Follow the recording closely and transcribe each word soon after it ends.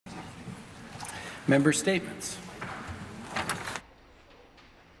Member statements.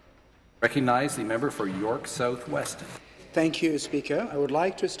 Recognize the member for York South Weston. Thank you, Speaker. I would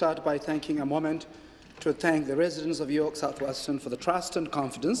like to start by taking a moment to thank the residents of York South Weston for the trust and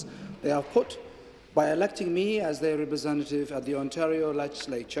confidence they have put by electing me as their representative at the Ontario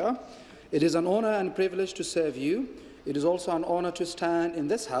Legislature. It is an honour and privilege to serve you. It is also an honour to stand in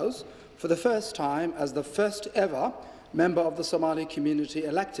this House for the first time as the first ever member of the Somali community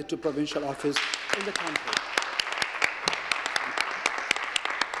elected to provincial office in the country.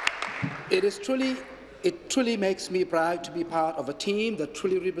 It truly makes me proud to be part of a team that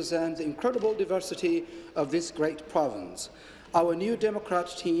truly represents the incredible diversity of this great province. Our new Democrat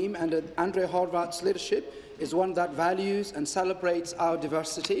team, under Andre Horwath's leadership, is one that values and celebrates our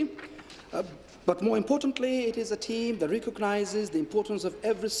diversity. But more importantly, it is a team that recognizes the importance of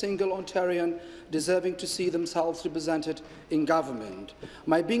every single Ontarian deserving to see themselves represented in government.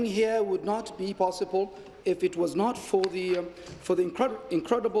 My being here would not be possible if it was not for the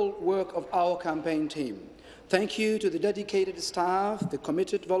incredible work of our campaign team. Thank you to the dedicated staff, the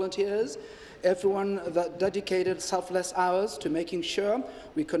committed volunteers, everyone that dedicated selfless hours to making sure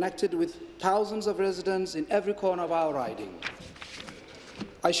we connected with thousands of residents in every corner of our riding.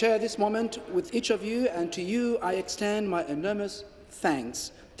 I share this moment with each of you, and to you I extend my enormous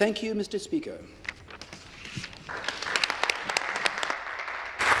thanks. Thank you, Mr. Speaker.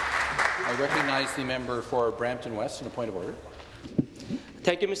 I recognize the member for Brampton West on a point of order.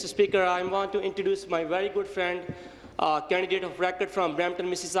 Thank you, Mr. Speaker. I want to introduce my very good friend, candidate of record from Brampton,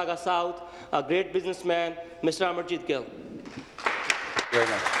 Mississauga South, a great businessman, Mr. Amarjot Sandhu. Very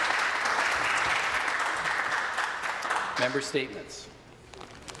much. Member statements.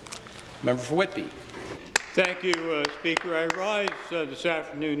 Member for Whitby. Thank you, Speaker. I rise this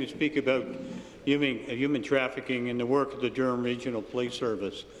afternoon to speak about human trafficking and the work of the Durham Regional Police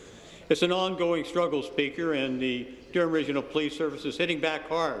Service. It's an ongoing struggle, Speaker, and the Durham Regional Police Service is hitting back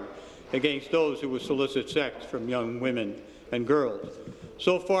hard against those who would solicit sex from young women and girls.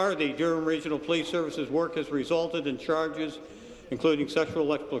 So far, the Durham Regional Police Service's work has resulted in charges including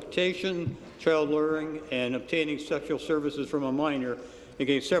sexual exploitation, child luring, and obtaining sexual services from a minor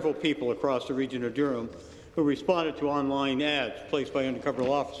against several people across the region of Durham who responded to online ads placed by undercover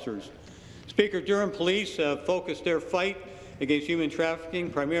officers. Speaker, Durham Police have focused their fight against human trafficking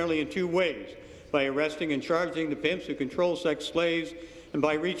primarily in two ways: by arresting and charging the pimps who control sex slaves, and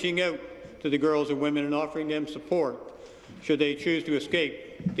by reaching out to the girls and women and offering them support should they choose to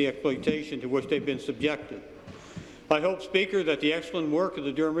escape the exploitation to which they've been subjected. I hope, Speaker, that the excellent work of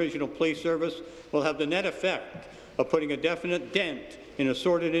the Durham Regional Police Service will have the net effect of putting a definite dent in a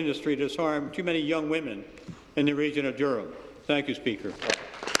sordid industry that has harmed too many young women in the region of Durham. Thank you, Speaker.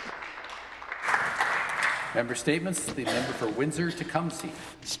 Member statements. The member for Windsor-Tecumseh.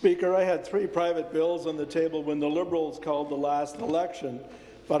 Speaker, I had 3 private bills on the table when the Liberals called the last election,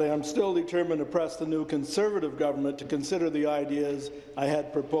 but I am still determined to press the new Conservative government to consider the ideas I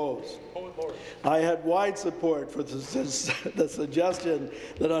had proposed. I had wide support for the suggestion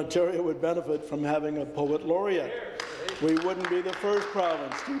that Ontario would benefit from having a poet laureate. We wouldn't be the first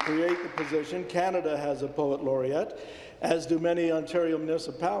province to create the position. Canada has a poet laureate, as do many Ontario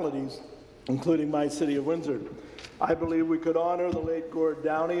municipalities, including my city of Windsor. I believe we could honour the late Gord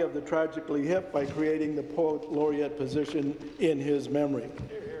Downey of the Tragically Hip by creating the poet laureate position in his memory.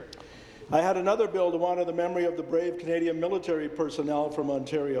 I had another bill to honour the memory of the brave Canadian military personnel from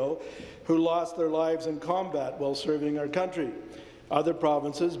Ontario who lost their lives in combat while serving our country. Other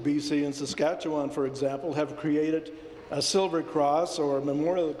provinces, BC and Saskatchewan, for example, have created a Silver Cross or a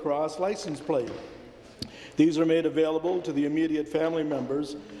Memorial Cross license plate. These are made available to the immediate family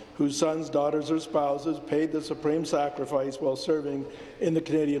members whose sons, daughters, or spouses paid the supreme sacrifice while serving in the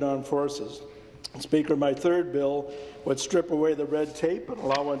Canadian Armed Forces. Speaker, my third bill would strip away the red tape and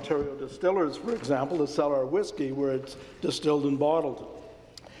allow Ontario distillers, for example, to sell our whiskey where it's distilled and bottled.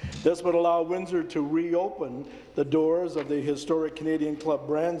 This would allow Windsor to reopen the doors of the historic Canadian Club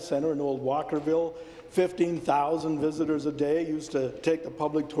Brand Centre in Old Walkerville. 15,000 visitors a day used to take the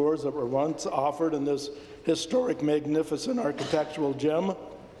public tours that were once offered in this historic, magnificent architectural gem.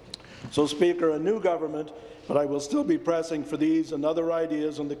 So, Speaker, a new government, but I will still be pressing for these and other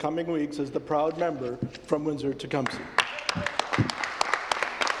ideas in the coming weeks as the proud member from Windsor-Tecumseh.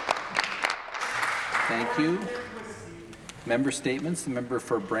 Thank you. Member statements. The member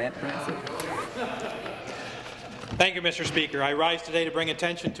for Brantford. Thank you, Mr. Speaker. I rise today to bring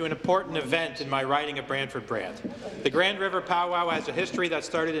attention to an important event in my riding of Brantford-Brant. The Grand River Powwow has a history that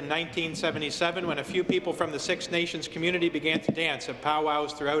started in 1977 when a few people from the Six Nations community began to dance at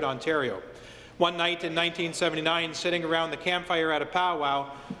powwows throughout Ontario. One night in 1979, sitting around the campfire at a powwow,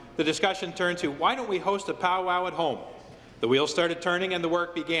 the discussion turned to, why don't we host a powwow at home? The wheels started turning and the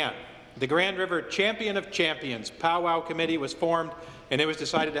work began. The Grand River Champion of Champions Powwow Committee was formed, and it was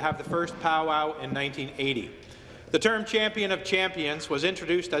decided to have the first powwow in 1980. The term Champion of Champions was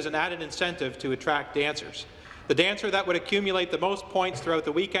introduced as an added incentive to attract dancers. The dancer that would accumulate the most points throughout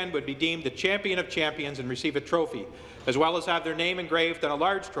the weekend would be deemed the Champion of Champions and receive a trophy, as well as have their name engraved on a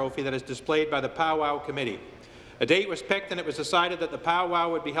large trophy that is displayed by the Powwow Committee. A date was picked, and it was decided that the powwow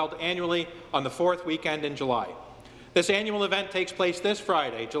would be held annually on the 4th weekend in July. This annual event takes place this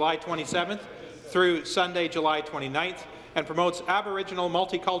Friday, July 27th, through Sunday, July 29th, and promotes Aboriginal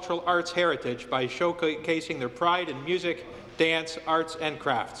multicultural arts heritage by showcasing their pride in music, dance, arts, and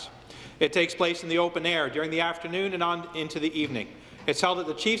crafts. It takes place in the open air during the afternoon and on into the evening. It's held at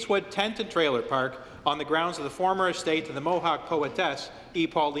the Chiefswood Tent and Trailer Park on the grounds of the former estate of the Mohawk poetess E.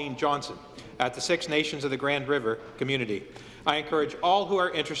 Pauline Johnson at the Six Nations of the Grand River community. I encourage all who are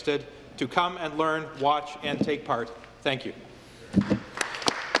interested to come and learn, watch, and take part. Thank you.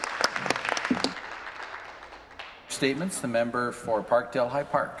 Statements. The member for Parkdale High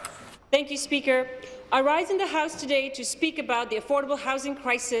Park. Thank you, Speaker. I rise in the House today to speak about the affordable housing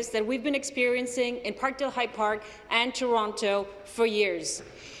crisis that we've been experiencing in Parkdale High Park and Toronto for years.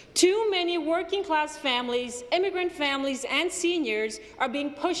 Too many working-class families, immigrant families, and seniors are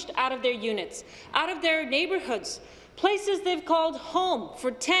being pushed out of their units, out of their neighbourhoods, places they've called home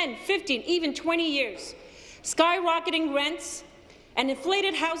for 10, 15, even 20 years. Skyrocketing rents, an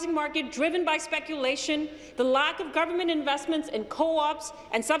inflated housing market driven by speculation, the lack of government investments in co-ops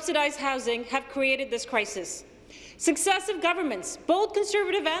and subsidized housing have created this crisis. Successive governments, both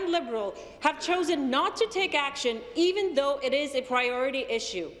Conservative and Liberal, have chosen not to take action even though it is a priority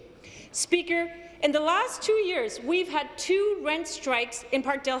issue. Speaker, in the last 2 years, we've had 2 rent strikes in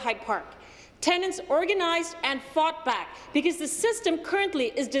Parkdale High Park. Tenants organized and fought back because the system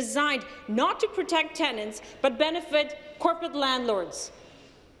currently is designed not to protect tenants but benefit corporate landlords.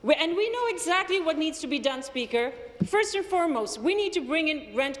 And we know exactly what needs to be done, Speaker. First and foremost, we need to bring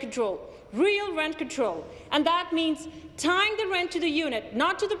in rent control, real rent control, and that means tying the rent to the unit,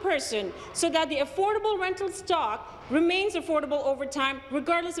 not to the person, so that the affordable rental stock remains affordable over time,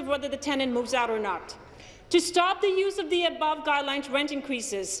 regardless of whether the tenant moves out or not. To stop the use of the above guidelines rent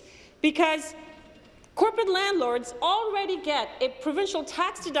increases, because corporate landlords already get a provincial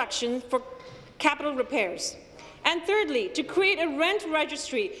tax deduction for capital repairs. And thirdly, to create a rent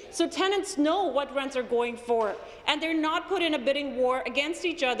registry so tenants know what rents are going for and they're not put in a bidding war against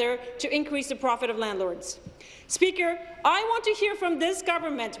each other to increase the profit of landlords. Speaker, I want to hear from this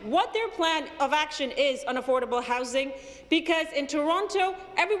government what their plan of action is on affordable housing, because in Toronto,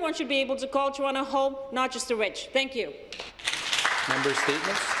 everyone should be able to call Toronto home, not just the rich. Thank you. Member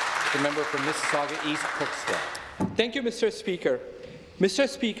statements. The member for Mississauga East Cooksville. Thank you, Mr. Speaker. Mr.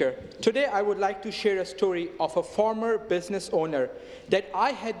 Speaker, today I would like to share a story of a former business owner that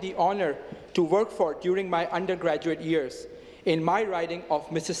I had the honour to work for during my undergraduate years in my riding of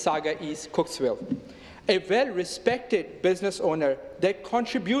Mississauga East Cooksville. A well-respected business owner that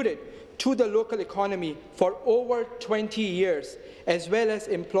contributed to the local economy for over 20 years, as well as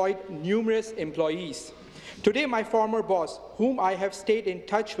employed numerous employees. Today, my former boss, whom I have stayed in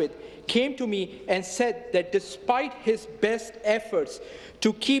touch with, came to me and said that despite his best efforts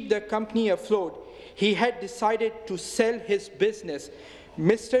to keep the company afloat, he had decided to sell his business.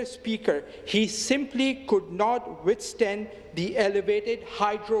 Mr. Speaker, he simply could not withstand the elevated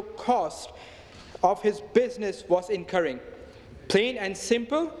hydro cost of his business was incurring. Plain and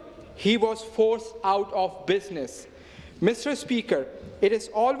simple, he was forced out of business. Mr. Speaker, it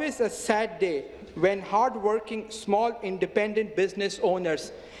is always a sad day when hard-working small independent business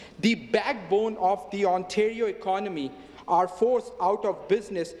owners, the backbone of the Ontario economy, are forced out of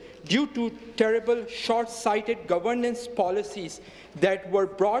business due to terrible short-sighted governance policies that were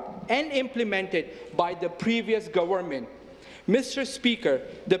brought and implemented by the previous government. Mr. Speaker,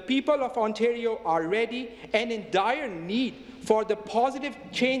 the people of Ontario are ready and in dire need for the positive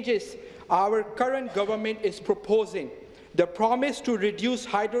changes our current government is proposing. The promise to reduce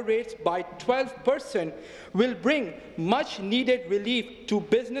hydro rates by 12% will bring much-needed relief to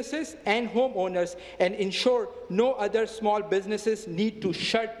businesses and homeowners and ensure no other small businesses need to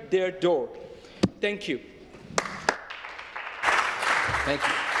shut their door. Thank you. Thank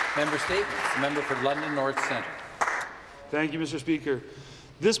you. Member statements. The member for London North Centre. Thank you, Mr. Speaker.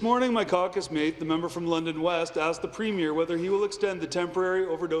 This morning, my caucus mate, the member from London West, asked the Premier whether he will extend the temporary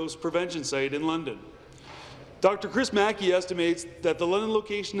overdose prevention site in London. Dr. Chris Mackey estimates that the London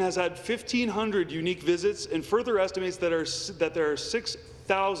location has had 1,500 unique visits and further estimates that there are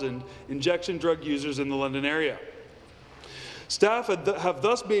 6,000 injection drug users in the London area. Staff have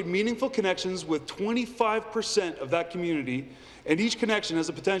thus made meaningful connections with 25% of that community, and each connection has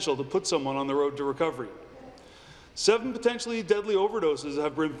the potential to put someone on the road to recovery. 7 potentially deadly overdoses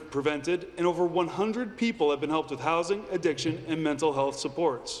have been prevented, and over 100 people have been helped with housing, addiction, and mental health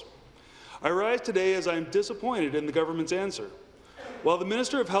supports. I rise today as I am disappointed in the government's answer. While the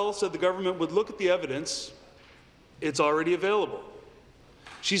Minister of Health said the government would look at the evidence, it's already available.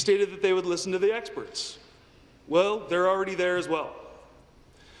 She stated that they would listen to the experts. Well, they're already there as well.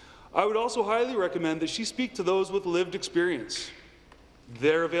 I would also highly recommend that she speak to those with lived experience.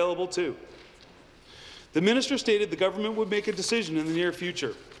 They're available too. The minister stated the government would make a decision in the near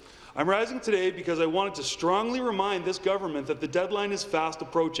future. I'm rising today because I wanted to strongly remind this government that the deadline is fast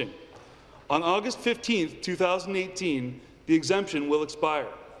approaching. On August 15, 2018, the exemption will expire.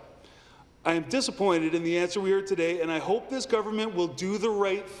 I am disappointed in the answer we heard today, and I hope this government will do the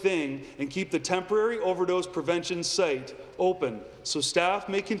right thing and keep the temporary overdose prevention site open so staff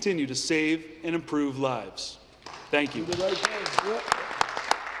may continue to save and improve lives. Thank you.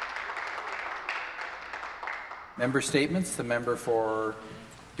 Member statements. The member for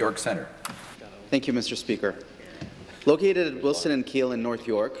York Centre. Thank you, Mr. Speaker. Located at Wilson and Keele in North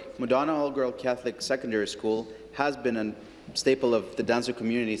York, McDonell All-Girl Catholic Secondary School has been a staple of the Danzo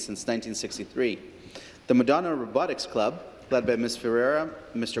community since 1963. The McDonell Robotics Club, led by Ms. Ferreira,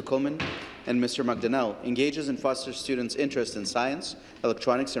 Mr. Coleman, and Mr. McDonell, engages and fosters students' interest in science,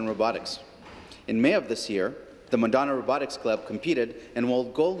 electronics, and robotics. In May of this year, the McDonell Robotics Club competed and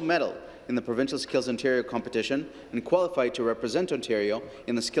won gold medal in the Provincial Skills Ontario competition and qualified to represent Ontario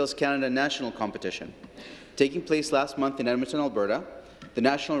in the Skills Canada National competition. Taking place last month in Edmonton, Alberta, the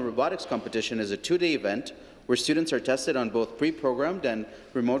National Robotics Competition is a 2-day event where students are tested on both pre-programmed and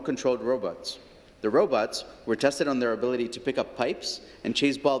remote-controlled robots. The robots were tested on their ability to pick up pipes and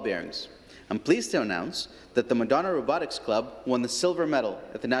chase ball bearings. I'm pleased to announce that the McDonell Robotics Club won the silver medal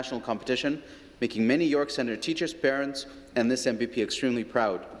at the national competition, making many York Centre teachers, parents, and this MVP extremely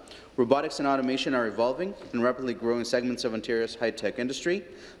proud. Robotics and automation are evolving and rapidly growing segments of Ontario's high-tech industry.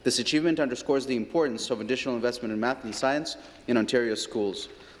 This achievement underscores the importance of additional investment in math and science in Ontario's schools.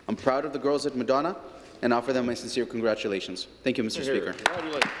 I'm proud of the girls at Madonna and offer them my sincere congratulations. Thank you, Mr. Speaker.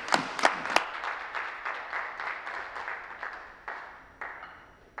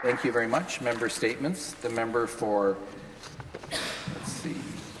 Thank you very much. Member statements. The member for, let's see,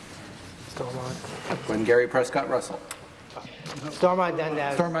 Glengarry Prescott Russell. Stormont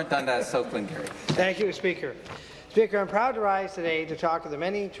Dundas. Stormont Dundas, South Glengarry. Thank you, Speaker. Speaker, I'm proud to rise today to talk of the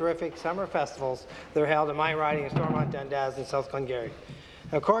many terrific summer festivals that are held in my riding of Stormont Dundas and South Glengarry.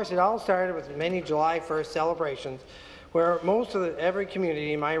 Of course, it all started with many July 1st celebrations, where every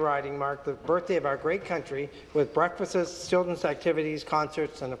community in my riding marked the birthday of our great country with breakfasts, children's activities,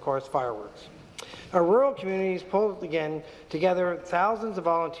 concerts, and of course fireworks. Our rural communities pulled again together thousands of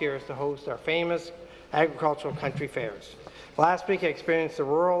volunteers to host our famous agricultural country fairs. Last week I experienced the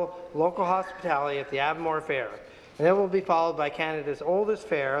rural local hospitality at the Avamore Fair, and it will be followed by Canada's oldest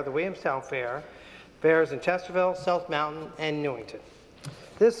fair, the Williamstown Fair, fairs in Chesterville, South Mountain, and Newington.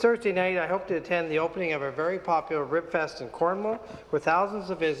 This Thursday night, I hope to attend the opening of our very popular Rib Fest in Cornwall, where thousands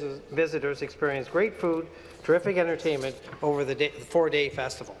of visitors experience great food, terrific entertainment over the 4-day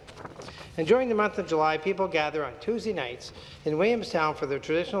festival. And during the month of July, people gather on Tuesday nights in Williamstown for their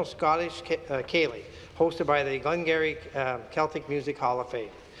traditional Scottish Ceilidh, hosted by the Glengarry Celtic Music Hall of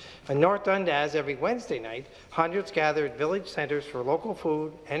Fame. In North Dundas, every Wednesday night, hundreds gather at village centres for local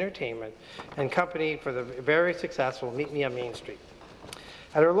food, entertainment, and company for the very successful Meet Me on Main Street.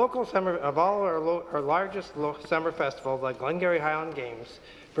 At our local summer, of all our largest summer festival, the Glengarry Highland Games,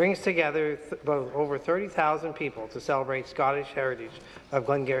 brings together over 30,000 people to celebrate Scottish heritage of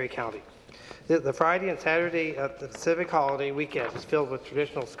Glengarry County. The Friday and Saturday of the civic holiday weekend is filled with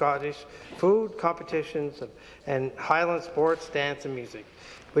traditional Scottish food, competitions, and Highland sports, dance, and music,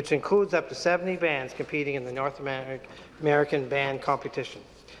 which includes up to 70 bands competing in the North American Band Competition.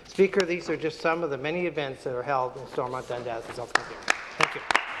 Speaker, these are just some of the many events that are held in Stormont Dundas and South Glengarry. Thank you.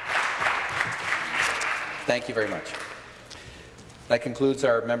 Thank you very much. That concludes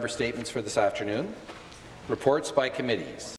our member statements for this afternoon. Reports by committees.